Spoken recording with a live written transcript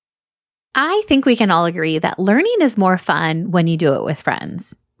I think we can all agree that learning is more fun when you do it with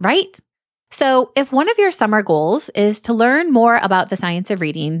friends, right? So if one of your summer goals is to learn more about the science of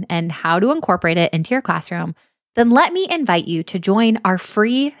reading and how to incorporate it into your classroom, then let me invite you to join our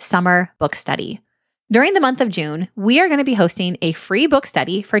free summer book study. During the month of June, we are going to be hosting a free book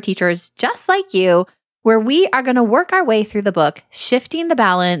study for teachers just like you, where we are going to work our way through the book, Shifting the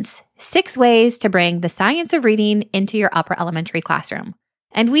Balance, 6 Ways to Bring the Science of Reading into Your Upper Elementary Classroom.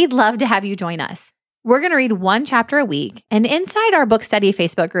 And we'd love to have you join us. We're going to read 1 chapter a week, and inside our book study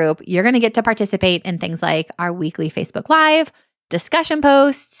Facebook group, you're going to get to participate in things like our weekly Facebook Live, discussion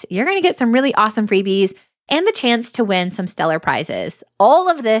posts, you're going to get some really awesome freebies, and the chance to win some stellar prizes. All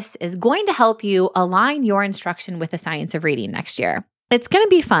of this is going to help you align your instruction with the science of reading next year. It's going to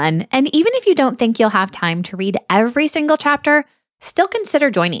be fun, and even if you don't think you'll have time to read every single chapter, still consider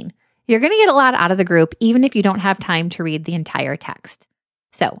joining. You're going to get a lot out of the group, even if you don't have time to read the entire text.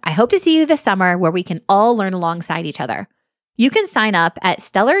 So I hope to see you this summer where we can all learn alongside each other. You can sign up at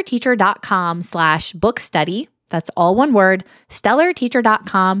stellarteacher.com/bookstudy. That's all one word,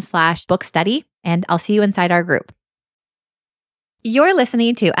 stellarteacher.com/bookstudy, and I'll see you inside our group. You're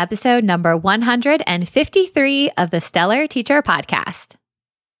listening to episode number 153 of the Stellar Teacher Podcast.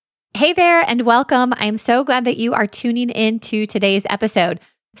 Hey there and welcome. I'm so glad that you are tuning in to today's episode.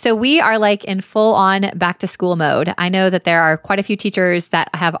 So we are like in full on back to school mode. I know that there are quite a few teachers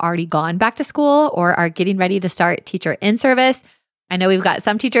that have already gone back to school or are getting ready to start teacher in service. I know we've got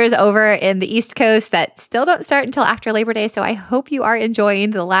some teachers over in the East Coast that still don't start until after Labor Day. So I hope you are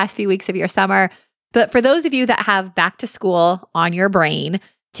enjoying the last few weeks of your summer. But for those of you that have back to school on your brain,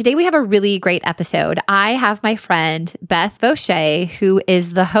 today we have a really great episode. I have my friend Beth Vaucher, who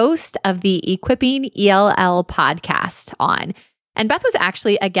is the host of the Equipping ELL podcast on. And Beth was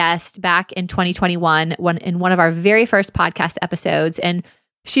actually a guest back in 2021 in one of our very first podcast episodes. And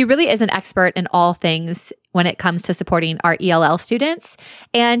she really is an expert in all things when it comes to supporting our ELL students.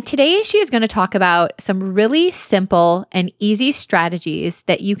 And today she is going to talk about some really simple and easy strategies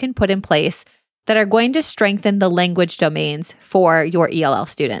that you can put in place that are going to strengthen the language domains for your ELL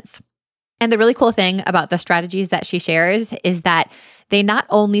students. And the really cool thing about the strategies that she shares is that they not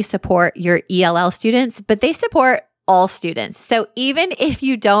only support your ELL students, but they support all students. So even if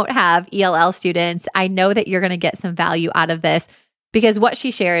you don't have ELL students, I know that you're going to get some value out of this because what she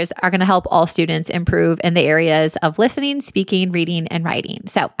shares are going to help all students improve in the areas of listening, speaking, reading, and writing.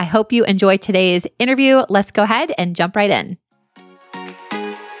 So I hope you enjoy today's interview. Let's go ahead and jump right in.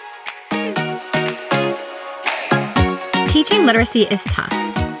 Teaching literacy is tough,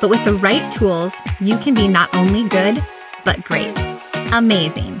 but with the right tools, you can be not only good, but great.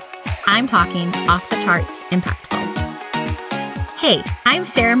 Amazing. I'm talking off the charts impactful. Hey, I'm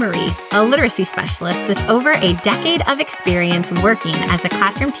Sarah Marie, a literacy specialist with over a decade of experience working as a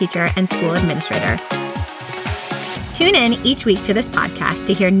classroom teacher and school administrator. Tune in each week to this podcast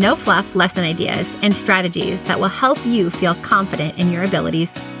to hear no-fluff lesson ideas and strategies that will help you feel confident in your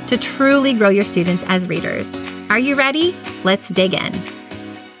abilities to truly grow your students as readers. Are you ready? Let's dig in.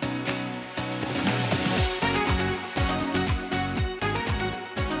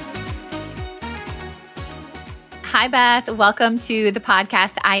 Hi, Beth. Welcome to the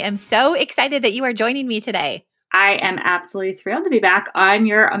podcast. I am so excited that you are joining me today. I am absolutely thrilled to be back on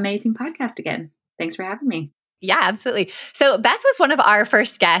your amazing podcast again. Thanks for having me. Yeah, absolutely. So Beth was one of our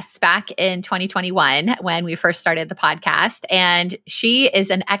first guests back in 2021 when we first started the podcast, and she is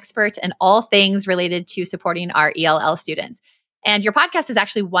an expert in all things related to supporting our ELL students. And your podcast is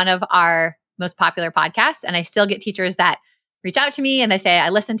actually one of our most popular podcasts, and I still get teachers that reach out to me and they say, I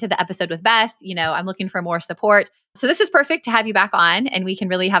listened to the episode with Beth, I'm looking for more support. So this is perfect to have you back on and we can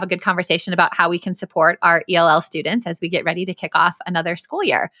really have a good conversation about how we can support our ELL students as we get ready to kick off another school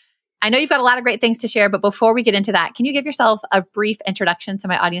year. I know you've got a lot of great things to share, but before we get into that, can you give yourself a brief introduction so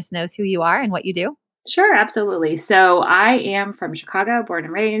my audience knows who you are and what you do? Sure, absolutely. So I am from Chicago, born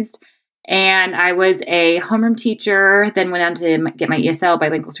and raised, and I was a homeroom teacher, then went on to get my ESL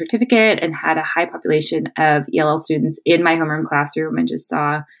bilingual certificate and had a high population of ELL students in my homeroom classroom and just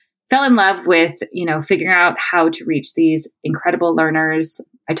fell in love with, figuring out how to reach these incredible learners.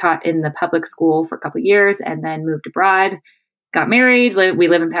 I taught in the public school for a couple of years and then moved abroad, got married. We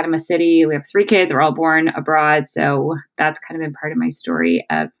live in Panama City. We have 3 kids. We're all born abroad. So that's kind of been part of my story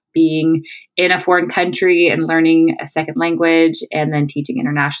of being in a foreign country and learning a second language and then teaching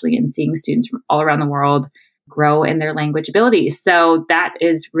internationally and seeing students from all around the world grow in their language abilities. So that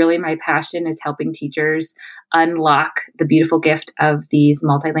is really my passion, is helping teachers unlock the beautiful gift of these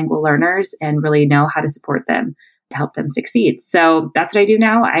multilingual learners and really know how to support them to help them succeed. So that's what I do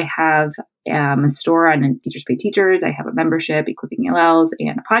now. I have a store on Teachers Pay Teachers. I have a membership, Equipping ELLs,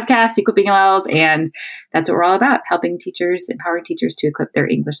 and a podcast, Equipping ELLs. And that's what we're all about, helping teachers, empowering teachers to equip their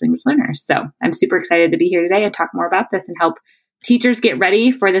English language learners. So I'm super excited to be here today and talk more about this and help teachers get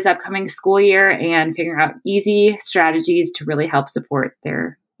ready for this upcoming school year and figure out easy strategies to really help support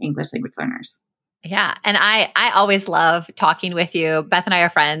their English language learners. Yeah. And I always love talking with you. Beth and I are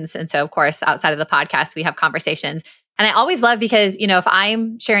friends. And so, of course, outside of the podcast, we have conversations. And I always love because, if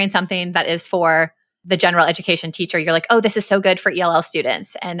I'm sharing something that is for the general education teacher, you're like, oh, this is so good for ELL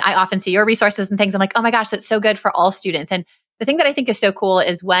students. And I often see your resources and things. I'm like, oh my gosh, that's so good for all students. And the thing that I think is so cool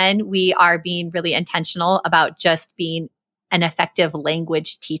is when we are being really intentional about just being an effective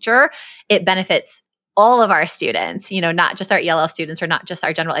language teacher, it benefits all of our students, not just our ELL students or not just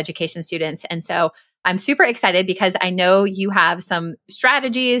our general education students. And so I'm super excited because I know you have some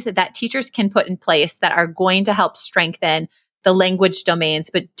strategies that teachers can put in place that are going to help strengthen the language domains,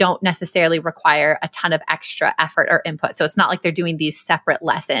 but don't necessarily require a ton of extra effort or input. So it's not like they're doing these separate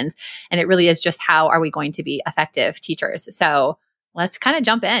lessons. And it really is just how are we going to be effective teachers? So let's kind of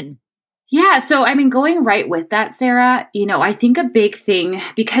jump in. Yeah. So, going right with that, Sarah, I think a big thing,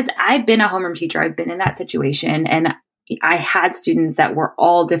 because I've been a homeroom teacher, I've been in that situation, and I had students that were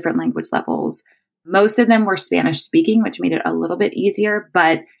all different language levels. Most of them were Spanish speaking, which made it a little bit easier,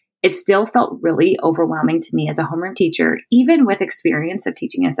 but it still felt really overwhelming to me as a homeroom teacher, even with experience of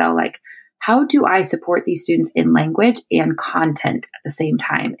teaching ESL. Like, how do I support these students in language and content at the same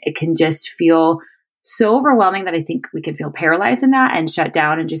time? It can just feel so overwhelming that I think we can feel paralyzed in that and shut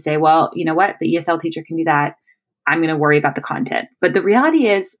down and just say, well, you know what? The ESL teacher can do that. I'm going to worry about the content. But the reality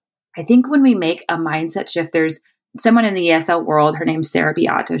is, I think when we make a mindset shift, there's someone in the ESL world, her name's Sarah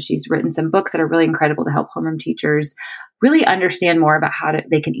Beato. She's written some books that are really incredible to help homeroom teachers really understand more about how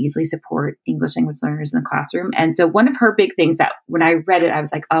they can easily support English language learners in the classroom. And so one of her big things that when I read it, I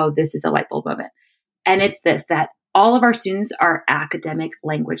was like, oh, this is a light bulb moment. And it's this, that all of our students are academic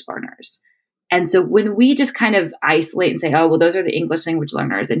language learners. And so when we just kind of isolate and say, oh, well, those are the English language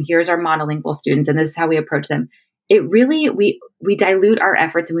learners, and here's our monolingual students, and this is how we approach them, it really, we dilute our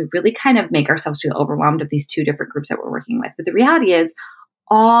efforts and we really kind of make ourselves feel overwhelmed of these two different groups that we're working with. But the reality is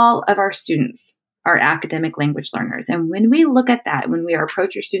all of our students are academic language learners. And when we look at that, when we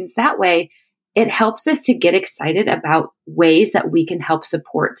approach our students that way, it helps us to get excited about ways that we can help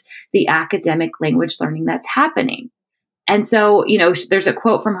support the academic language learning that's happening. And so, there's a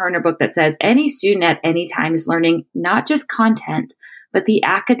quote from her in her book that says, any student at any time is learning not just content, but the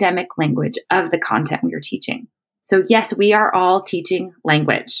academic language of the content we are teaching. So yes, we are all teaching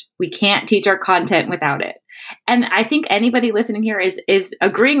language. We can't teach our content without it. And I think anybody listening here is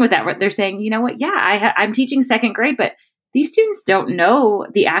agreeing with that. They're saying, you know what? Yeah, I'm teaching second grade, but these students don't know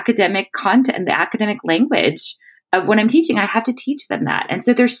the academic content and the academic language of what I'm teaching. I have to teach them that. And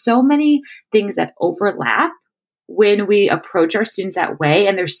so there's so many things that overlap when we approach our students that way.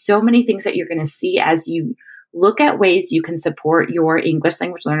 And there's so many things that you're going to see as you look at ways you can support your English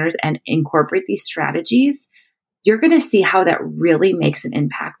language learners and incorporate these strategies. You're going to see how that really makes an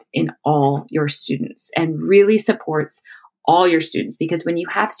impact in all your students and really supports all your students. Because when you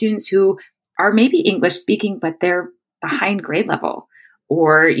have students who are maybe English speaking, but they're behind grade level,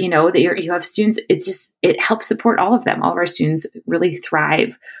 or, that you have students, it helps support all of them. All of our students really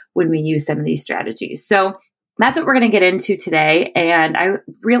thrive when we use some of these strategies. So that's what we're going to get into today. And I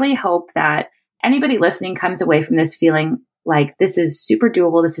really hope that anybody listening comes away from this feeling like this is super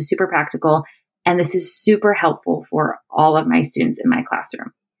doable, this is super practical, and this is super helpful for all of my students in my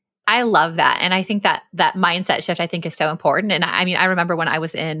classroom. I love that. And I think that mindset shift, I think, is so important. And I remember when I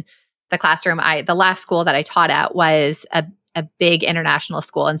was in the classroom, the last school that I taught at was a big international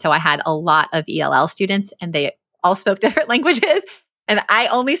school. And so I had a lot of ELL students and they all spoke different languages. And I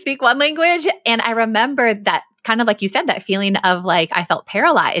only speak one language. And I remember that kind of like you said, that feeling of like, I felt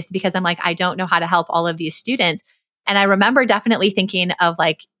paralyzed because I'm like, I don't know how to help all of these students. And I remember definitely thinking of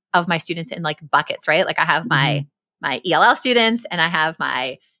my students in like buckets, right? Like I have my ELL students and I have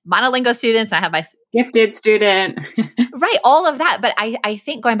my monolingual students and I have my gifted student. Right. All of that. But I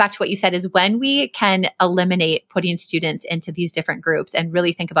think going back to what you said is when we can eliminate putting students into these different groups and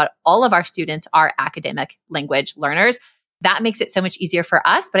really think about all of our students are academic language learners, that makes it so much easier for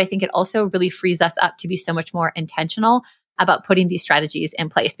us. But I think it also really frees us up to be so much more intentional about putting these strategies in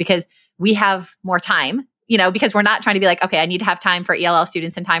place because we have more time, because we're not trying to be like, okay, I need to have time for ELL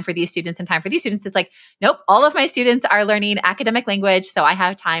students and time for these students and time for these students. It's like, nope, all of my students are learning academic language. So I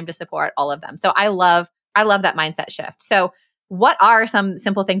have time to support all of them. So I love that mindset shift. So what are some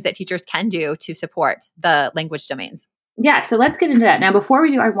simple things that teachers can do to support the language domains? Yeah, so let's get into that. Now, before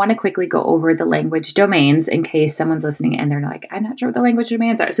we do, I want to quickly go over the language domains in case someone's listening and they're like, I'm not sure what the language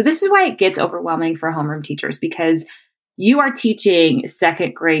domains are. So this is why it gets overwhelming for homeroom teachers, because you are teaching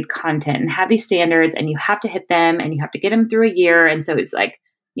second grade content and have these standards and you have to hit them and you have to get them through a year. And so it's like,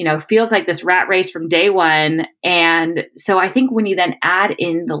 feels like this rat race from day one. And so I think when you then add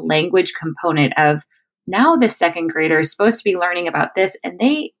in the language component of now the second grader is supposed to be learning about this and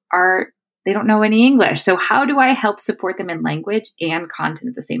they don't know any English. So how do I help support them in language and content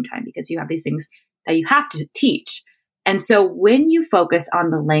at the same time? Because you have these things that you have to teach. And so when you focus on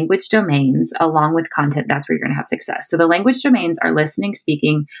the language domains along with content, that's where you're going to have success. So the language domains are listening,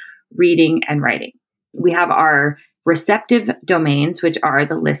 speaking, reading, and writing. We have our receptive domains, which are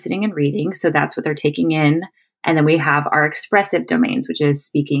the listening and reading. So that's what they're taking in. And then we have our expressive domains, which is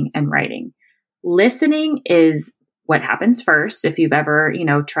speaking and writing. Listening is what happens first. If you've ever,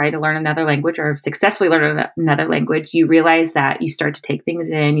 tried to learn another language or have successfully learned another language, you realize that you start to take things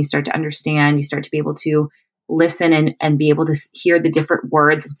in, you start to understand, you start to be able to listen and be able to hear the different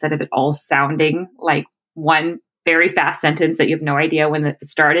words instead of it all sounding like one very fast sentence that you have no idea when it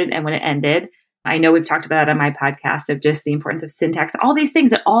started and when it ended. I know we've talked about that on my podcast of just the importance of syntax, all these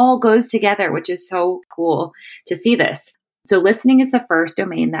things, it all goes together, which is so cool to see this. So listening is the first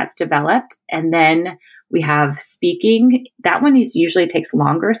domain that's developed. And then we have speaking. That one usually takes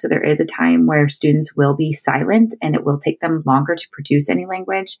longer. So there is a time where students will be silent and it will take them longer to produce any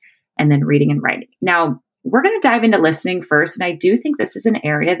language. And then reading and writing. Now, we're going to dive into listening first. And I do think this is an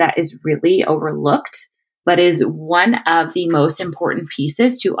area that is really overlooked, but is one of the most important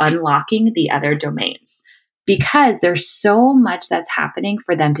pieces to unlocking the other domains. Because there's so much that's happening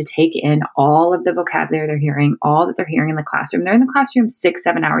for them to take in all of the vocabulary they're hearing, all that they're hearing in the classroom. They're in the classroom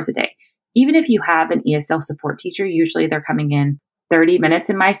 6-7 hours a day. Even if you have an ESL support teacher, usually they're coming in 30 minutes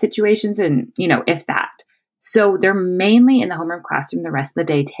in my situations and, if that. So they're mainly in the homeroom classroom the rest of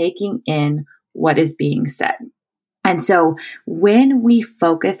the day taking in what is being said. And so when we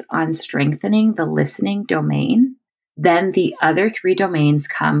focus on strengthening the listening domain, then the other 3 domains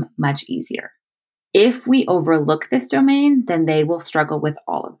come much easier. If we overlook this domain, then they will struggle with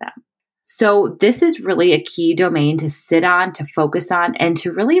all of them. So this is really a key domain to sit on, to focus on, and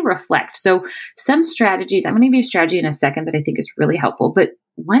to really reflect. So some strategies, I'm going to give you a strategy in a second that I think is really helpful. But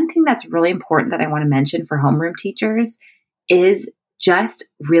one thing that's really important that I want to mention for homeroom teachers is just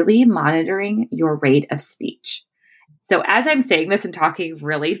really monitoring your rate of speech. So as I'm saying this and talking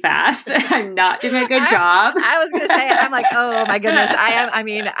really fast, I'm not doing a good job. I was going to say, I'm like, oh my goodness.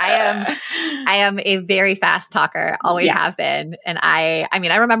 I am a very fast talker, always have been. And I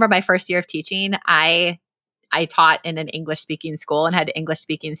remember my first year of teaching, I taught in an English speaking school and had English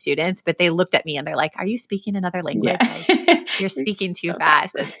speaking students, but they looked at me and they're like, are you speaking another language? Yeah. Like, you're speaking too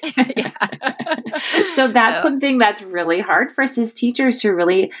fast. So that's something that's really hard for us as teachers to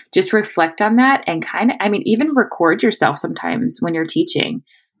really just reflect on that and even record yourself sometimes when you're teaching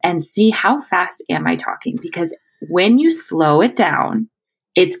and see how fast am I talking? Because when you slow it down,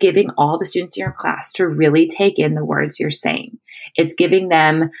 it's giving all the students in your class to really take in the words you're saying. It's giving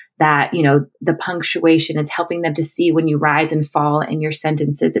them that, the punctuation. It's helping them to see when you rise and fall in your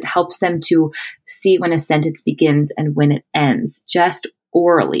sentences. It helps them to see when a sentence begins and when it ends, just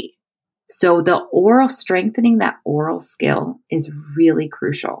orally. So strengthening that oral skill is really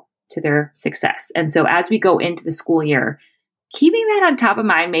crucial to their success. And so as we go into the school year, keeping that on top of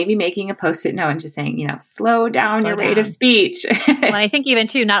mind, maybe making a Post-it note and just saying, slow down your rate of speech. Well, I think even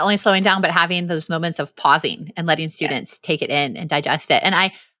too, not only slowing down, but having those moments of pausing and letting students take it in and digest it. And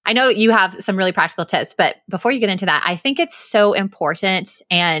I know you have some really practical tips, but before you get into that, I think it's so important.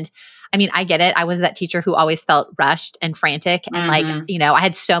 And I get it. I was that teacher who always felt rushed and frantic and I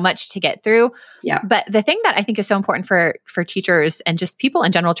had so much to get through. Yeah. But the thing that I think is so important for teachers and just people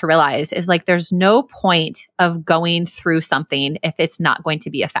in general to realize is there's no point of going through something if it's not going to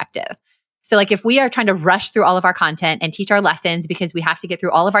be effective. So if we are trying to rush through all of our content and teach our lessons because we have to get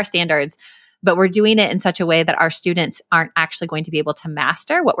through all of our standards, but we're doing it in such a way that our students aren't actually going to be able to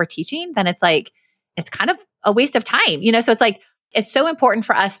master what we're teaching, then it's kind of a waste of time, So it's so important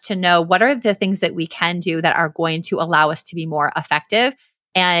for us to know what are the things that we can do that are going to allow us to be more effective.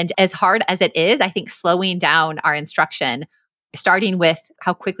 And as hard as it is, I think slowing down our instruction, starting with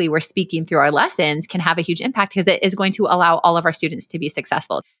how quickly we're speaking through our lessons, can have a huge impact because it is going to allow all of our students to be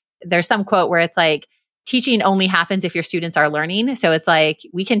successful. There's some quote where it's teaching only happens if your students are learning. So it's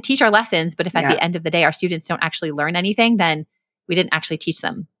we can teach our lessons, but if at the end of the day, our students don't actually learn anything, then we didn't actually teach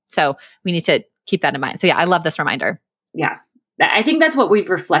them. So we need to keep that in mind. So I love this reminder. Yeah. I think that's what we've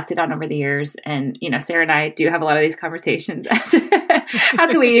reflected on over the years. And, Sarah and I do have a lot of these conversations. How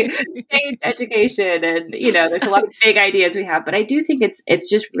can we change education? And, there's a lot of big ideas we have, but I do think it's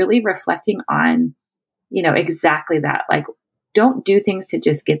just really reflecting on, exactly that. Like, don't do things to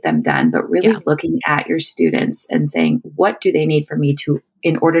just get them done, but really looking at your students and saying, what do they need from me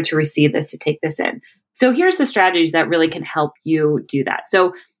in order to receive this, to take this in? So here's the strategies that really can help you do that.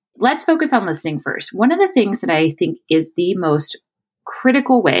 So let's focus on listening first. One of the things that I think is the most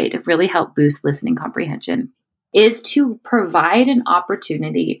critical way to really help boost listening comprehension is to provide an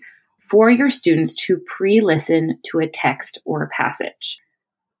opportunity for your students to pre-listen to a text or a passage.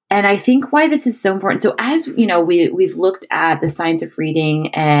 And I think why this is so important. So as we've looked at the science of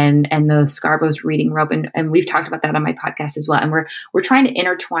reading and the Scarborough's reading rope, and we've talked about that on my podcast as well. And we're trying to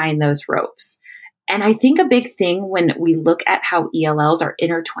intertwine those ropes. And I think a big thing when we look at how ELLs are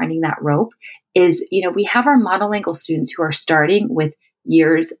intertwining that rope is, we have our monolingual students who are starting with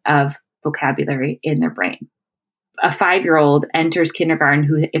years of vocabulary in their brain. A 5-year-old enters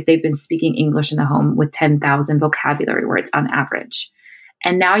kindergarten if they've been speaking English in the home with 10,000 vocabulary words on average.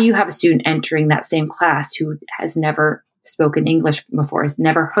 And now you have a student entering that same class who has never spoken English before, has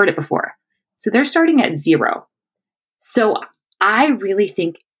never heard it before. So they're starting at 0. So I really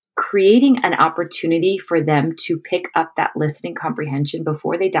think creating an opportunity for them to pick up that listening comprehension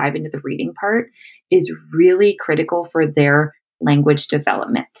before they dive into the reading part is really critical for their language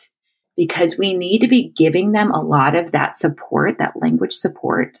development, because we need to be giving them a lot of that support, that language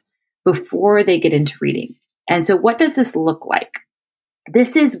support, before they get into reading. And so what does this look like?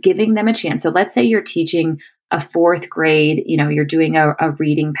 This is giving them a chance. So let's say you're teaching a 4th grade, you're doing a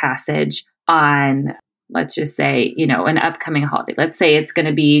reading passage on, let's just say, an upcoming holiday. Let's say it's going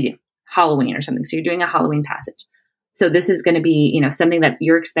to be Halloween or something. So you're doing a Halloween passage. So this is going to be, something that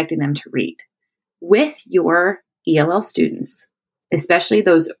you're expecting them to read. With your ELL students, especially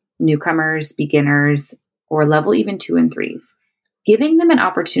those newcomers, beginners, or level even 2 and 3s, giving them an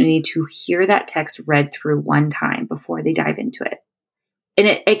opportunity to hear that text read through one time before they dive into it. And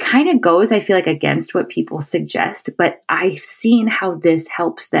it kind of goes, I feel like, against what people suggest, but I've seen how this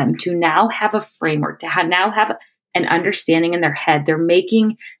helps them to now have a framework, to now have an understanding in their head. They're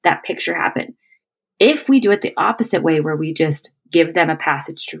making that picture happen. If we do it the opposite way, where we just give them a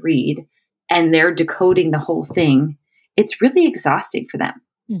passage to read and they're decoding the whole thing, it's really exhausting for them.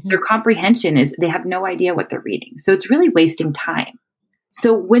 Mm-hmm. Their comprehension they have no idea what they're reading. So it's really wasting time.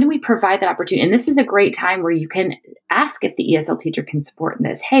 So when we provide that opportunity, and this is a great time where you can ask if the ESL teacher can support in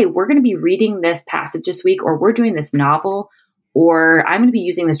this. Hey, we're going to be reading this passage this week, or we're doing this novel, or I'm going to be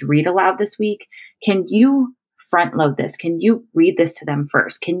using this read aloud this week. Can you front load this? Can you read this to them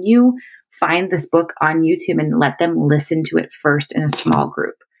first? Can you find this book on YouTube and let them listen to it first in a small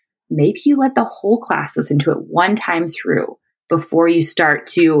group? Maybe you let the whole class listen to it one time through before you start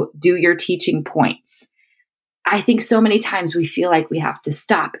to do your teaching points. I think so many times we feel like we have to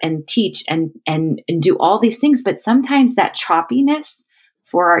stop and teach and do all these things, but sometimes that choppiness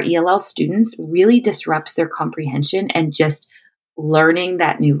for our ELL students really disrupts their comprehension and just learning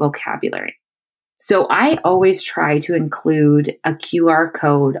that new vocabulary. So I always try to include a QR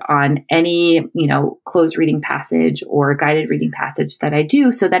code on any, closed reading passage or guided reading passage that I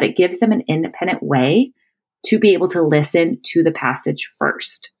do, so that it gives them an independent way to be able to listen to the passage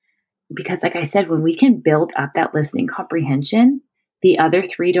first. Because like I said, when we can build up that listening comprehension, the other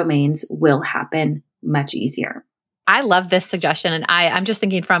 3 domains will happen much easier. I love this suggestion. And I'm just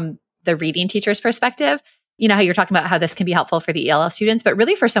thinking from the reading teacher's perspective, how you're talking about how this can be helpful for the ELL students, but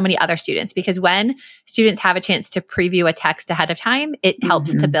really for so many other students, because when students have a chance to preview a text ahead of time, it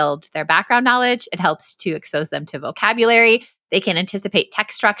helps to build their background knowledge. It helps to expose them to vocabulary. They can anticipate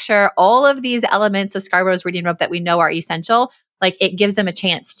text structure, all of these elements of Scarborough's reading rope that we know are essential. Like, it gives them a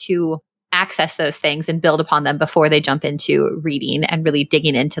chance to access those things and build upon them before they jump into reading and really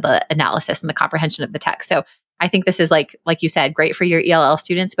digging into the analysis and the comprehension of the text. So I think this is like you said, great for your ELL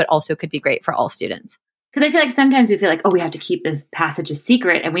students, but also could be great for all students. Because I feel like sometimes we feel like, we have to keep this passage a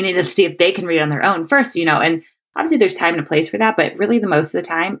secret and we need to see if they can read on their own first, and obviously there's time and a place for that, but really the most of the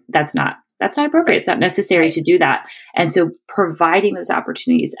time, that's not appropriate. Right. It's not necessary to do that. And so providing those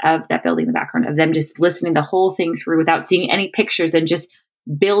opportunities of that building the background, of them just listening the whole thing through without seeing any pictures and just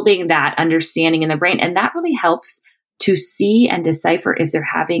building that understanding in the brain. And that really helps to see and decipher if they're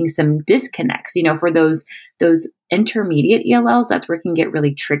having some disconnects. For those intermediate ELLs, that's where it can get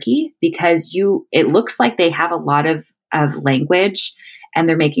really tricky, because it looks like they have a lot of language and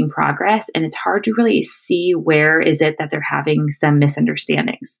they're making progress, and it's hard to really see where is it that they're having some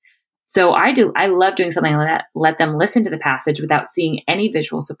misunderstandings. So I love doing something like that. Let them listen to the passage without seeing any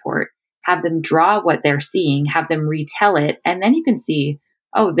visual support, have them draw what they're seeing, have them retell it, and then you can see,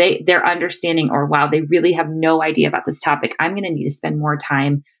 oh, they're understanding, or wow, they really have no idea about this topic. I'm going to need to spend more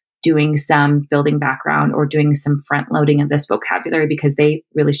time doing some building background or doing some front loading of this vocabulary because they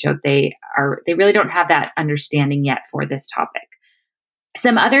really showed they really don't have that understanding yet for this topic.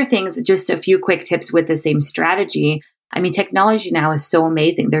 Some other things, just a few quick tips with the same strategy. I mean, technology now is so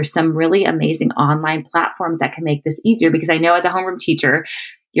amazing. There's some really amazing online platforms that can make this easier, because I know as a homeroom teacher,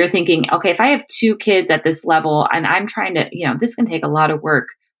 you're thinking, okay, if I have 2 kids at this level and I'm trying to, this can take a lot of work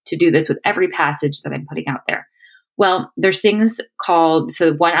to do this with every passage that I'm putting out there. Well, there's things called,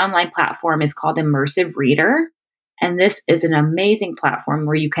 so one online platform is called Immersive Reader. And this is an amazing platform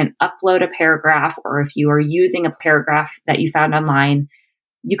where you can upload a paragraph, or if you are using a paragraph that you found online,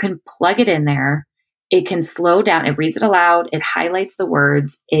 you can plug it in there. It can slow down. It reads it aloud. It highlights the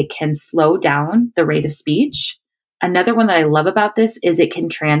words. It can slow down the rate of speech. Another one that I love about this is it can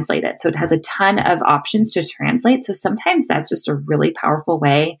translate it. So it has a ton of options to translate. So sometimes that's just a really powerful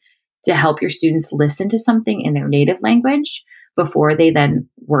way to help your students listen to something in their native language before they then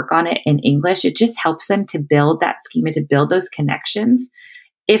work on it in English. It just helps them to build that schema, to build those connections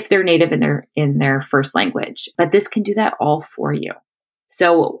if they're native in their first language. But this can do that all for you.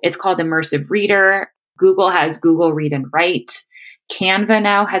 So it's called Immersive Reader. Google has Google Read and Write. Canva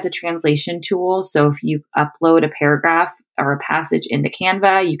now has a translation tool. So if you upload a paragraph or a passage into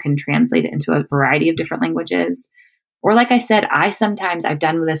Canva, you can translate it into a variety of different languages. Or like I said, I've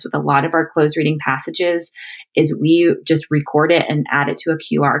done this with a lot of our closed reading passages, is we just record it and add it to a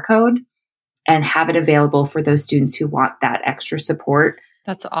QR code and have it available for those students who want that extra support.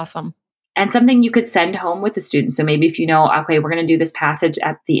 That's awesome. And something you could send home with the students. So maybe if you know, okay, we're going to do this passage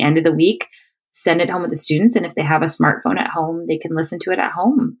at the end of the week, send it home with the students. And if they have a smartphone at home, they can listen to it at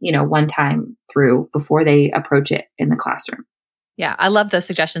home, one time through before they approach it in the classroom. Yeah, I love those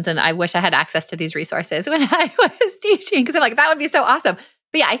suggestions. And I wish I had access to these resources when I was teaching, because I'm like, that would be so awesome.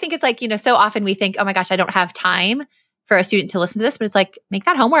 But yeah, I think it's like, so often we think, oh my gosh, I don't have time for a student to listen to this. But it's like, make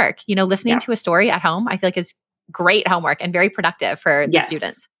that homework. Listening to a story at home, I feel like is great homework and very productive for the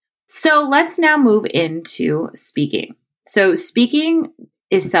students. So let's now move into speaking. So speaking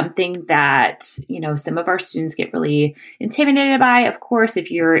is something that, some of our students get really intimidated by. Of course, if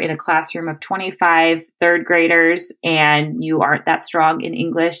you're in a classroom of 25 third graders and you aren't that strong in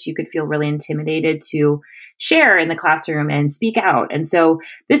English, you could feel really intimidated to share in the classroom and speak out. And so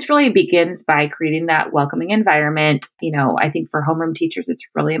this really begins by creating that welcoming environment. I think for homeroom teachers, it's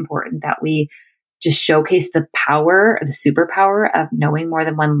really important that we just showcase the power, the superpower of knowing more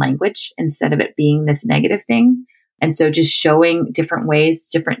than one language instead of it being this negative thing. And so just showing different ways,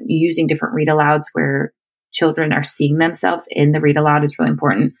 using different read alouds where children are seeing themselves in the read aloud is really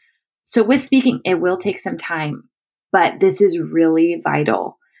important. So with speaking, it will take some time, but this is really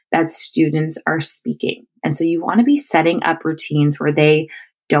vital that students are speaking. And so you want to be setting up routines where they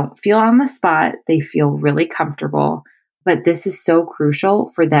don't feel on the spot, they feel really comfortable. But this is so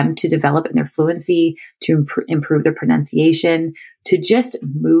crucial for them to develop in their fluency, to improve their pronunciation, to just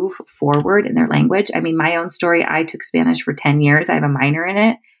move forward in their language. I mean, my own story, I took Spanish for 10 years. I have a minor in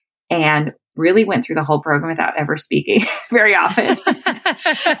it and really went through the whole program without ever speaking very often.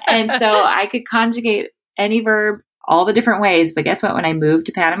 And so I could conjugate any verb all the different ways. But guess what? When I moved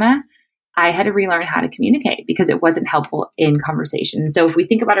to Panama, I had to relearn how to communicate because it wasn't helpful in conversation. So if we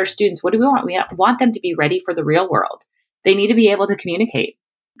think about our students, what do we want? We want them to be ready for the real world. They need to be able to communicate.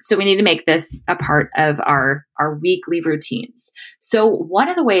 So we need to make this a part of our weekly routines. So one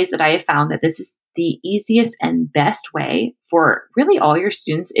of the ways that I have found that this is the easiest and best way for really all your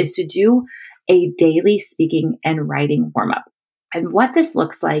students is to do a daily speaking and writing warm-up. And what this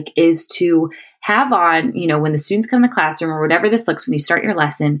looks like is to have on, when the students come in the classroom or whatever this looks when you start your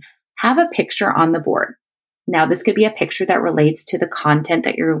lesson, have a picture on the board. Now, this could be a picture that relates to the content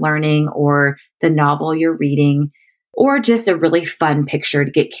that you're learning or the novel you're reading, or just a really fun picture to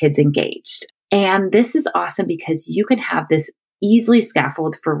get kids engaged. And this is awesome because you can have this easily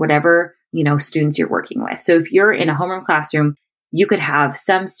scaffold for whatever, students you're working with. So if you're in a homeroom classroom, you could have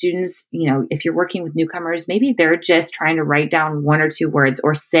some students, if you're working with newcomers, maybe they're just trying to write down 1 or 2 words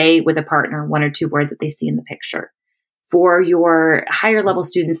or say with a partner 1 or 2 words that they see in the picture. For your higher level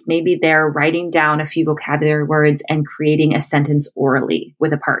students, maybe they're writing down a few vocabulary words and creating a sentence orally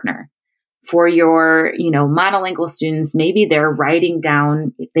with a partner. For your, monolingual students, maybe they're writing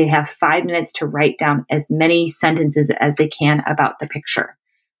down, they have 5 minutes to write down as many sentences as they can about the picture.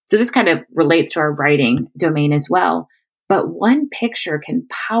 So this kind of relates to our writing domain as well. But one picture can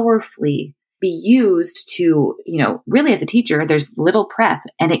powerfully be used to, really as a teacher, there's little prep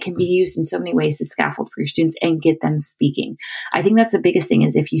and it can be used in so many ways to scaffold for your students and get them speaking. I think that's the biggest thing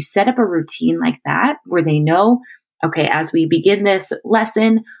is if you set up a routine like that where they know, okay, as we begin this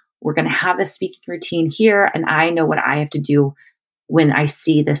lesson, we're going to have this speaking routine here and I know what I have to do when I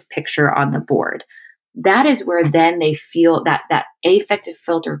see this picture on the board. That is where then they feel that affective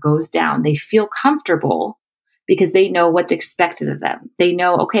filter goes down. They feel comfortable because they know what's expected of them. They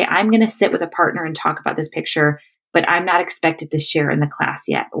know, okay, I'm going to sit with a partner and talk about this picture, but I'm not expected to share in the class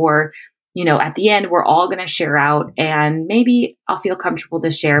yet. Or, at the end, we're all going to share out and maybe I'll feel comfortable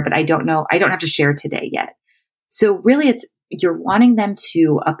to share, but I don't know. I don't have to share today yet. So really you're wanting them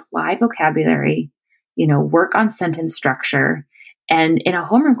to apply vocabulary, work on sentence structure. And in a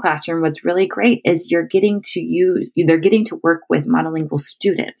homeroom classroom, what's really great is they're getting to work with monolingual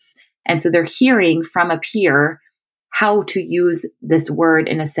students. And so they're hearing from a peer how to use this word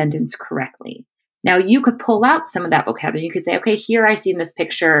in a sentence correctly. Now, you could pull out some of that vocabulary. You could say, okay, here I see in this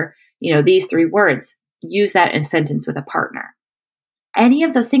picture, these 3 words, use that in a sentence with a partner. Any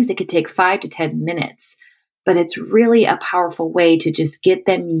of those things, it could take 5 to 10 minutes, but it's really a powerful way to just get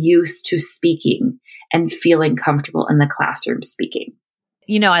them used to speaking and feeling comfortable in the classroom speaking.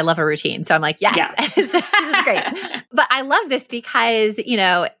 I love a routine. So I'm like, yes, yeah. This is great. But I love this because,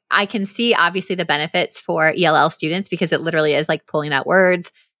 I can see obviously the benefits for ELL students because it literally is like pulling out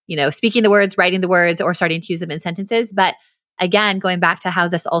words, speaking the words, writing the words, or starting to use them in sentences. But again, going back to how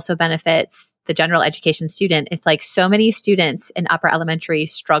this also benefits the general education student, it's like so many students in upper elementary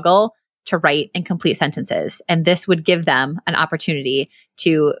struggle to write and complete sentences. And this would give them an opportunity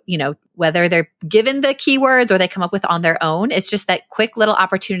to, whether they're given the keywords or they come up with on their own, it's just that quick little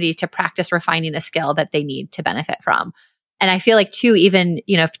opportunity to practice refining a skill that they need to benefit from. And I feel like too, even,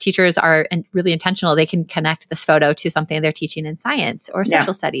 if teachers are really intentional, they can connect this photo to something they're teaching in science or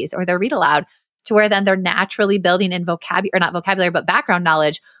social studies or their read aloud to where then they're naturally building in not background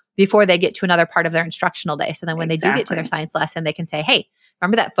knowledge before they get to another part of their instructional day. So then when they do get to their science lesson, they can say, hey,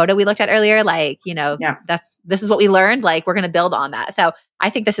 remember that photo we looked at earlier? This is what we learned. Like, we're going to build on that. So I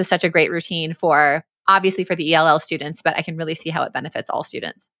think this is such a great routine obviously for the ELL students, but I can really see how it benefits all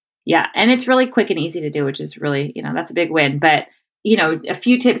students. Yeah. And it's really quick and easy to do, which is really, that's a big win. But, a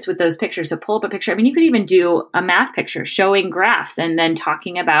few tips with those pictures. So pull up a picture. I mean, you could even do a math picture showing graphs and then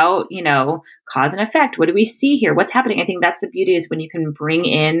talking about, cause and effect. What do we see here? What's happening? I think that's the beauty is when you can bring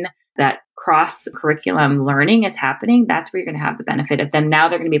in that cross-curriculum learning is happening. That's where you're going to have the benefit of them. Now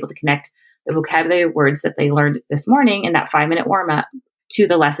they're going to be able to connect the vocabulary words that they learned this morning in that 5-minute warm-up to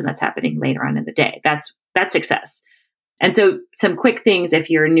the lesson that's happening later on in the day. That's success. And so some quick things, if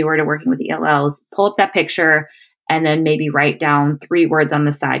you're newer to working with ELLs, pull up that picture and then maybe write down 3 words on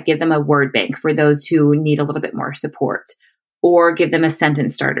the side. Give them a word bank for those who need a little bit more support, or give them a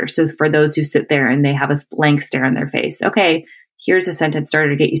sentence starter. So for those who sit there and they have a blank stare on their face, okay, here's a sentence starter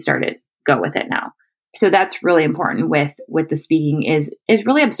to get you started. Go with it now. So that's really important with the speaking is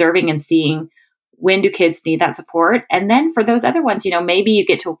really observing and seeing when do kids need that support. And then for those other ones, maybe you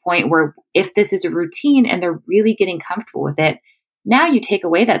get to a point where if this is a routine and they're really getting comfortable with it, now you take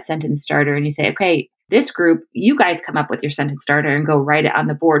away that sentence starter and you say, okay, this group, you guys come up with your sentence starter and go write it on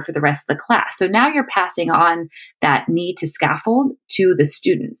the board for the rest of the class. So now you're passing on that need to scaffold to the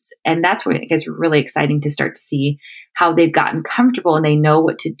students. And that's where it gets really exciting to start to see how they've gotten comfortable and they know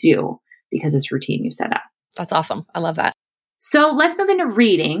what to do because it's routine you've set up. That's awesome. I love that. So let's move into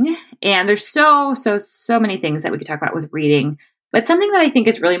reading. And there's so many things that we could talk about with reading. But something that I think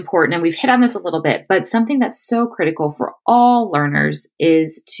is really important, and we've hit on this a little bit, but something that's so critical for all learners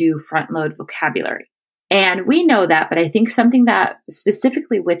is to front load vocabulary. And we know that, but I think something that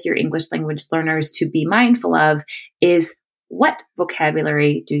specifically with your English language learners to be mindful of is what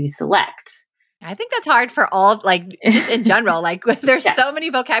vocabulary do you select? I think that's hard for all, like just in general, like there's Yes. so many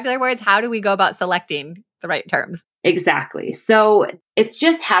vocabulary words. How do we go about selecting the right terms? Exactly. So it's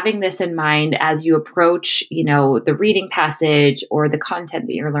just having this in mind as you approach, the reading passage or the content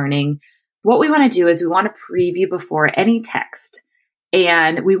that you're learning. What we want to do is we want to preview before any text.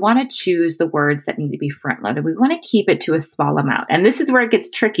 And we want to choose the words that need to be front loaded. We want to keep it to a small amount. And this is where it gets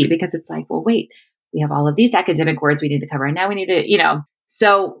tricky because it's like, well, wait, we have all of these academic words we need to cover. And now we need to,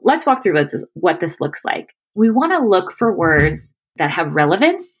 So let's walk through what this looks like. We want to look for words that have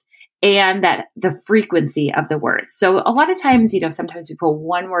relevance and that the frequency of the words. So a lot of times, sometimes we pull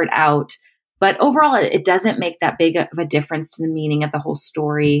one word out, but overall it doesn't make that big of a difference to the meaning of the whole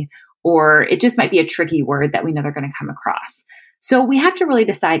story, or it just might be a tricky word that we know they're going to come across. So we have to really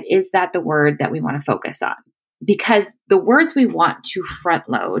decide, is that the word that we want to focus on? Because the words we want to front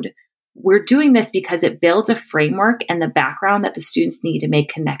load, we're doing this because it builds a framework and the background that the students need to make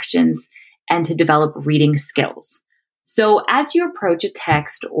connections and to develop reading skills. So as you approach a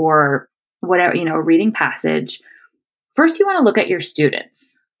text or whatever, a reading passage, first you want to look at your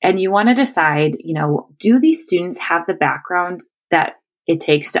students and you want to decide, do these students have the background that it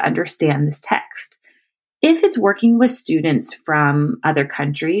takes to understand this text? If it's working with students from other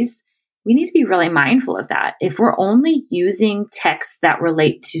countries, we need to be really mindful of that. If we're only using texts that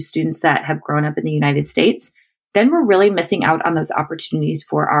relate to students that have grown up in the United States, then we're really missing out on those opportunities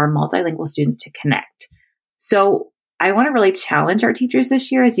for our multilingual students to connect. So I want to really challenge our teachers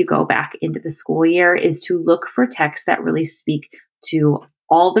this year as you go back into the school year is to look for texts that really speak to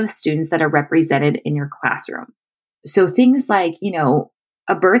all the students that are represented in your classroom. So things like,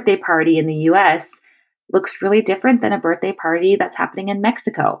 a birthday party in the US looks really different than a birthday party that's happening in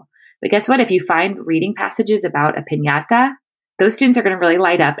Mexico. But guess what? If you find reading passages about a piñata, those students are going to really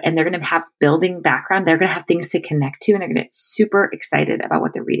light up and they're going to have building background. They're going to have things to connect to and they're going to get super excited about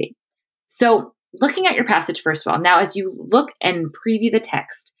what they're reading. So looking at your passage, first of all, now as you look and preview the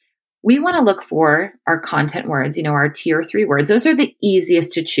text, we want to look for our content words, our tier 3 words. Those are the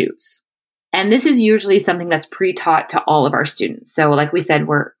easiest to choose. And this is usually something that's pre-taught to all of our students. So like we said,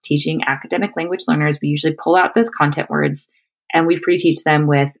 we're teaching academic language learners. We usually pull out those content words and we pre-teach them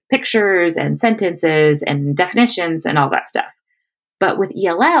with pictures and sentences and definitions and all that stuff. But with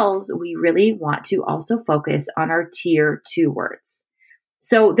ELLs, we really want to also focus on our tier 2 words.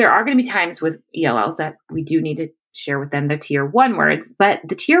 So there are going to be times with ELLs that we do need to share with them the tier 1 words, but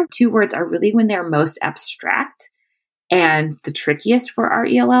the tier 2 words are really when they're most abstract and the trickiest for our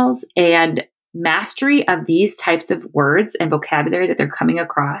ELLs. And mastery of these types of words and vocabulary that they're coming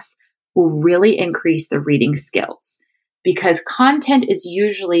across will really increase the reading skills, because content is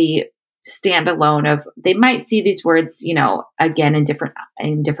usually standalone of, they might see these words, again, in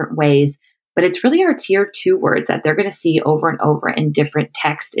different ways, but it's really our tier 2 words that they're going to see over and over in different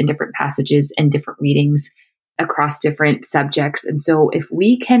texts, in different passages, and different readings across different subjects. And so if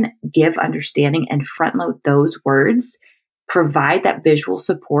we can give understanding and front load those words, provide that visual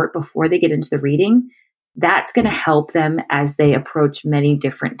support before they get into the reading, that's going to help them as they approach many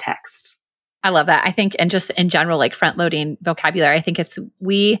different texts. I love that. I think, and just in general, like front loading vocabulary, I think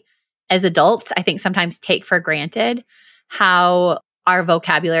we as adults, I think sometimes take for granted how our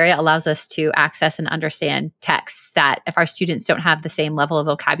vocabulary allows us to access and understand texts that if our students don't have the same level of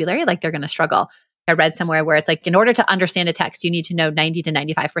vocabulary, like they're going to struggle. I read somewhere where it's like, in order to understand a text, you need to know 90 to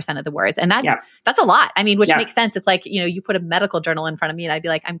 95% of the words. And that's a lot. I mean, which makes sense. It's like, you put a medical journal in front of me and I'd be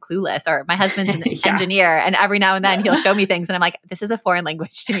like, I'm clueless. Or my husband's an engineer. And every now and then he'll show me things. And I'm like, this is a foreign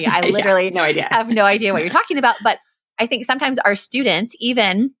language to me. I literally have no idea what you're talking about. But I think sometimes our students,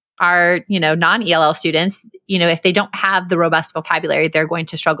 even our, non-ELL students, if they don't have the robust vocabulary, they're going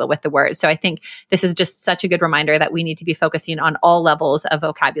to struggle with the words. So I think this is just such a good reminder that we need to be focusing on all levels of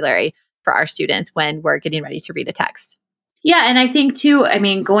vocabulary for our students when we're getting ready to read a text. Yeah. And I think too,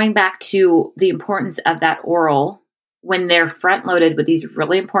 going back to the importance of that oral, when they're front loaded with these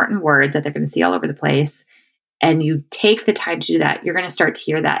really important words that they're going to see all over the place, and you take the time to do that, you're going to start to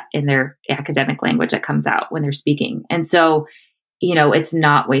hear that in their academic language that comes out when they're speaking. And so, it's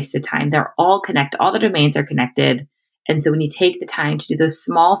not wasted time. They're all connected. All the domains are connected. And so when you take the time to do those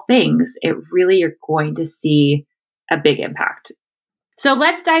small things, it really, you're going to see a big impact. So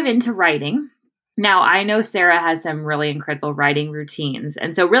let's dive into writing. Now, I know Sarah has some really incredible writing routines.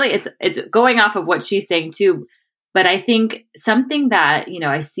 And so really it's going off of what she's saying too. But I think something that,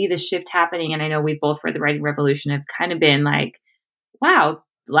 I see the shift happening, and I know we both read The Writing Revolution, have kind of been like, wow,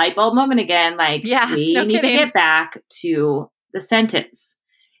 light bulb moment again. Like, we need to get back to the sentence.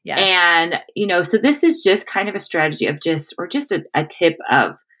 Yes. And, so this is just kind of a strategy of just a tip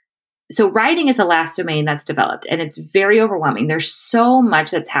of, so writing is the last domain that's developed, and it's very overwhelming. There's so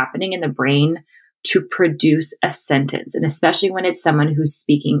much that's happening in the brain to produce a sentence, and especially when it's someone who's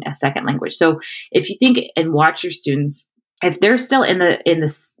speaking a second language. So if you think and watch your students, if they're still in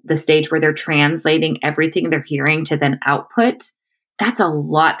the stage where they're translating everything they're hearing to then output, that's a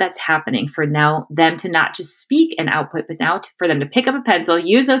lot that's happening for now them to not just speak and output, but now for them to pick up a pencil,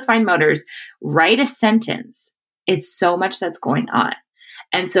 use those fine motors, write a sentence. It's so much that's going on.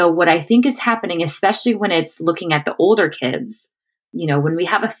 And so what I think is happening, especially when it's looking at the older kids, when we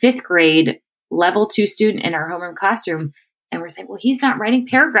have a 5th grade level 2 student in our homeroom classroom and we're saying, well, he's not writing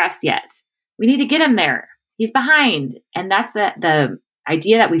paragraphs yet. We need to get him there. He's behind. And that's the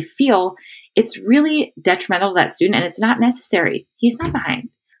idea that we feel. It's really detrimental to that student, and it's not necessary. He's not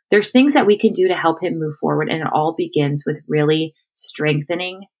behind. There's things that we can do to help him move forward. And it all begins with really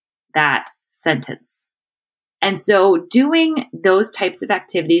strengthening that sentence. And so doing those types of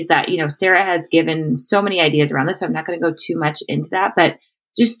activities that, Sarah has given so many ideas around this, so I'm not going to go too much into that, but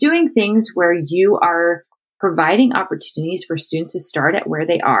just doing things where you are providing opportunities for students to start at where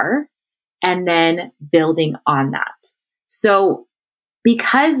they are and then building on that. So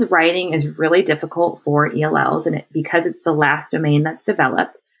because writing is really difficult for ELLs and because it's the last domain that's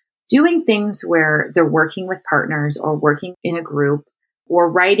developed, doing things where they're working with partners or working in a group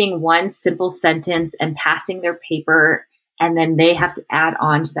or writing one simple sentence and passing their paper, and then they have to add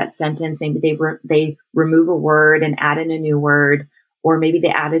on to that sentence. Maybe they remove a word and add in a new word, or maybe they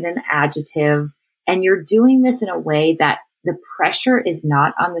added an adjective. And you're doing this in a way that the pressure is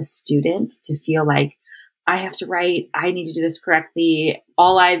not on the student to feel like, I have to write, I need to do this correctly.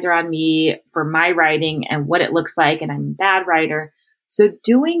 All eyes are on me for my writing and what it looks like, and I'm a bad writer. So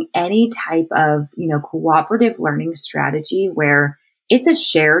doing any type of, cooperative learning strategy where it's a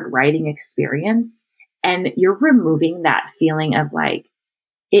shared writing experience and you're removing that feeling of like,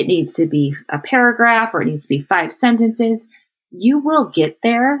 it needs to be a paragraph or it needs to be 5 sentences. You will get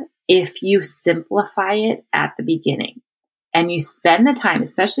there if you simplify it at the beginning and you spend the time,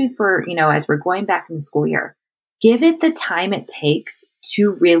 especially for, as we're going back in the school year, give it the time it takes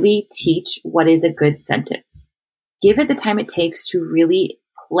to really teach what is a good sentence. Give it the time it takes to really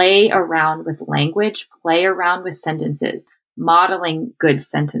play around with language, play around with sentences, modeling good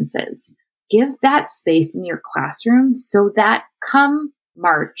sentences. Give that space in your classroom so that come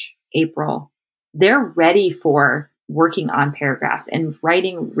March, April, they're ready for working on paragraphs and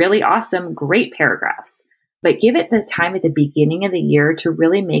writing really awesome, great paragraphs. But give it the time at the beginning of the year to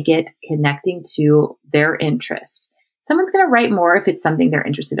really make it connecting to their interest. Someone's going to write more if it's something they're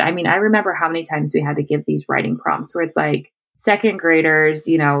interested in. I mean, I remember how many times we had to give these writing prompts where it's like, second graders,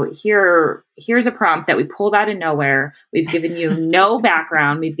 here's a prompt that we pulled out of nowhere. We've given you no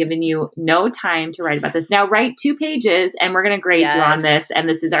background. We've given you no time to write about this. Now write 2 pages and we're going to grade you on this. And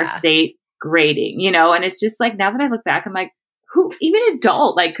this is our state grading, and it's just like, now that I look back, I'm like, even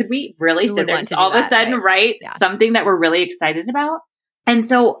adult, like, could we really sit there and all of a sudden write something that we're really excited about? And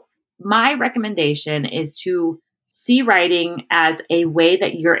so my recommendation is to see writing as a way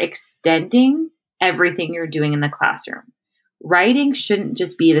that you're extending everything you're doing in the classroom. Writing shouldn't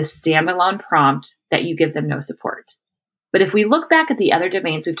just be the standalone prompt that you give them no support. But if we look back at the other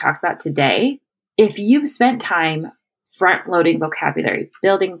domains we've talked about today, if you've spent time front-loading vocabulary,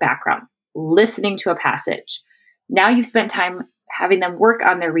 building background, listening to a passage, now you've spent time having them work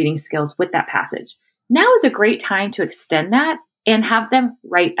on their reading skills with that passage. Now is a great time to extend that and have them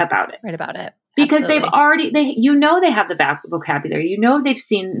write about it. Write about it. Because Absolutely. they've already, they have the vocabulary, they've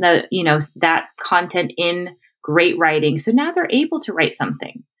seen that content in great writing. So now they're able to write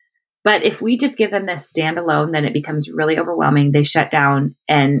something. But if we just give them this standalone, then it becomes really overwhelming. They shut down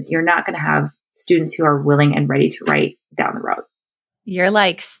and you're not going to have students who are willing and ready to write down the road. You're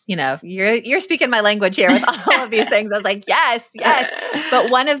like, you're speaking my language here with all of these things. I was like, yes.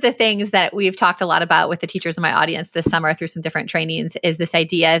 But one of the things that we've talked a lot about with the teachers in my audience this summer through some different trainings is this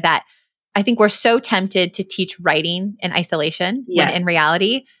idea that I think we're so tempted to teach writing in isolation when in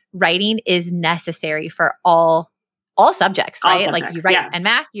reality, writing is necessary for all subjects, right? Like you write in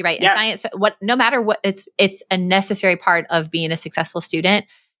math, you write in science, no matter what, it's a necessary part of being a successful student.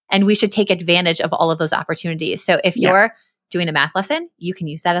 And we should take advantage of all of those opportunities. So if you're doing a math lesson, you can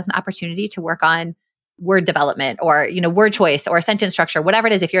use that as an opportunity to work on word development or, word choice or sentence structure, whatever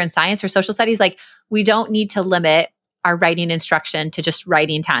it is. If you're in science or social studies, like we don't need to limit our writing instruction to just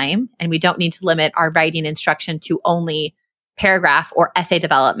writing time. And we don't need to limit our writing instruction to only paragraph or essay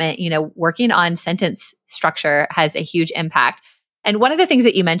development. Working on sentence structure has a huge impact. And one of the things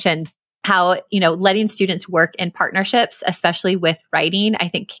that you mentioned, how, letting students work in partnerships, especially with writing, I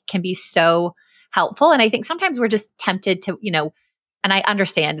think can be so helpful. And I think sometimes we're just tempted to, and I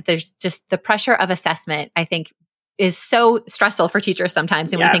understand that there's just the pressure of assessment, I think is so stressful for teachers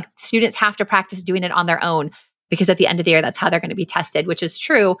sometimes. And we think students have to practice doing it on their own because at the end of the year, that's how they're going to be tested, which is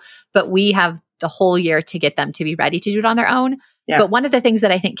true. But we have the whole year to get them to be ready to do it on their own. Yeah. But one of the things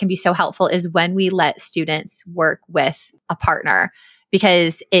that I think can be so helpful is when we let students work with a partner,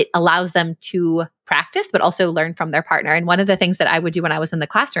 because it allows them to practice, but also learn from their partner. And one of the things that I would do when I was in the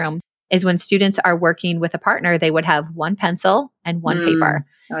classroom is when students are working with a partner, they would have one pencil and one paper,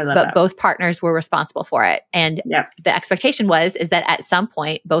 but both partners were responsible for it. And the expectation is that at some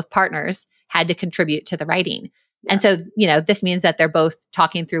point, both partners had to contribute to the writing. Yeah. And so, this means that they're both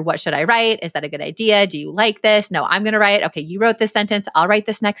talking through, what should I write? Is that a good idea? Do you like this? No, I'm going to write. Okay, you wrote this sentence. I'll write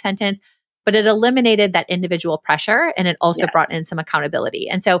this next sentence. But it eliminated that individual pressure and it also brought in some accountability.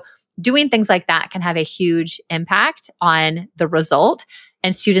 And so doing things like that can have a huge impact on the result.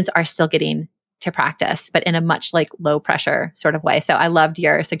 And students are still getting to practice, but in a much low pressure sort of way. So I loved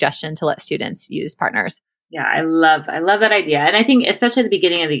your suggestion to let students use partners. Yeah, I love that idea. And I think especially at the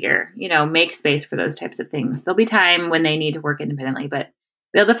beginning of the year, make space for those types of things. There'll be time when they need to work independently, but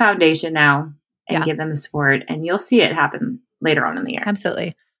build the foundation now and give them the support, and you'll see it happen later on in the year.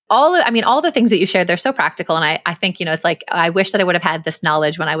 Absolutely. All the things that you shared, they're so practical. And I think, it's like, I wish that I would have had this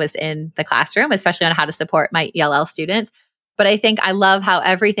knowledge when I was in the classroom, especially on how to support my ELL students. But I think I love how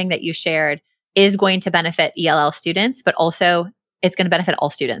everything that you shared is going to benefit ELL students, but also it's going to benefit all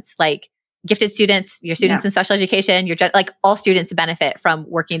students, like gifted students, your students in special education, all students benefit from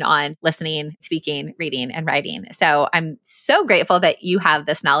working on listening, speaking, reading, and writing. So I'm so grateful that you have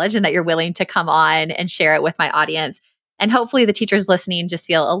this knowledge and that you're willing to come on and share it with my audience. And hopefully the teachers listening just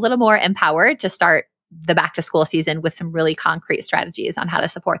feel a little more empowered to start the back to school season with some really concrete strategies on how to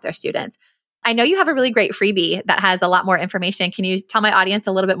support their students. I know you have a really great freebie that has a lot more information. Can you tell my audience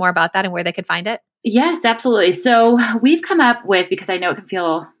a little bit more about that and where they could find it? Yes, absolutely. So we've come up with, because I know it can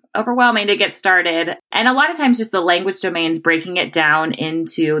feel overwhelming to get started, and a lot of times just the language domains, breaking it down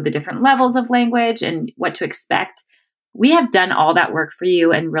into the different levels of language and what to expect. We have done all that work for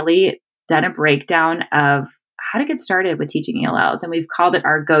you and really done a breakdown of how to get started with teaching ELLs. And we've called it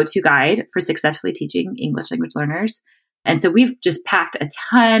our go-to guide for successfully teaching English language learners. And so we've just packed a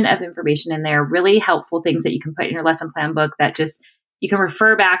ton of information in there, really helpful things that you can put in your lesson plan book that just you can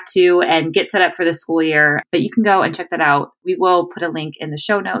refer back to and get set up for the school year. But you can go and check that out. We will put a link in the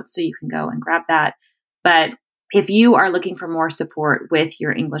show notes so you can go and grab that. But if you are looking for more support with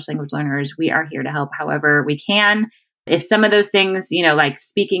your English language learners, we are here to help however we can. If some of those things, like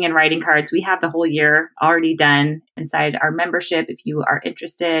speaking and writing cards, we have the whole year already done inside our membership. If you are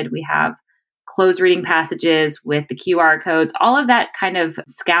interested, we have closed reading passages with the QR codes, all of that kind of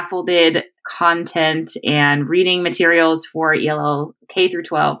scaffolded content and reading materials for ELL K through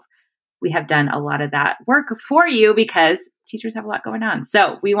 12. We have done a lot of that work for you because teachers have a lot going on.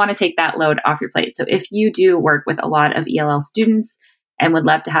 So we want to take that load off your plate. So if you do work with a lot of ELL students and would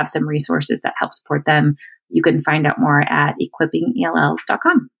love to have some resources that help support them, you can find out more at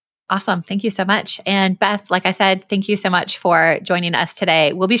equippingells.com. Awesome. Thank you so much. And Beth, like I said, thank you so much for joining us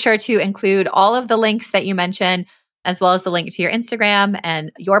today. We'll be sure to include all of the links that you mentioned, as well as the link to your Instagram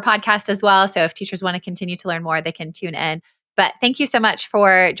and your podcast as well. So if teachers want to continue to learn more, they can tune in. But thank you so much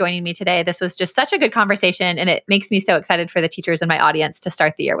for joining me today. This was just such a good conversation, and it makes me so excited for the teachers in my audience to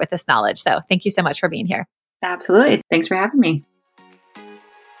start the year with this knowledge. So thank you so much for being here. Absolutely. Thanks for having me.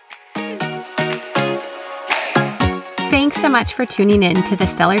 Thanks so much for tuning in to the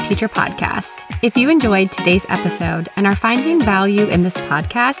Stellar Teacher Podcast. If you enjoyed today's episode and are finding value in this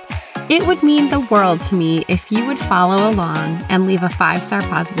podcast, it would mean the world to me if you would follow along and leave a 5-star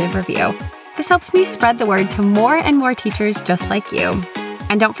positive review. This helps me spread the word to more and more teachers just like you.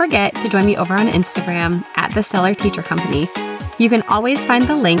 And don't forget to join me over on Instagram at the Stellar Teacher Company. You can always find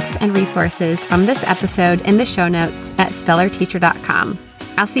the links and resources from this episode in the show notes at stellarteacher.com.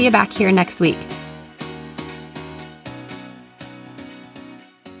 I'll see you back here next week.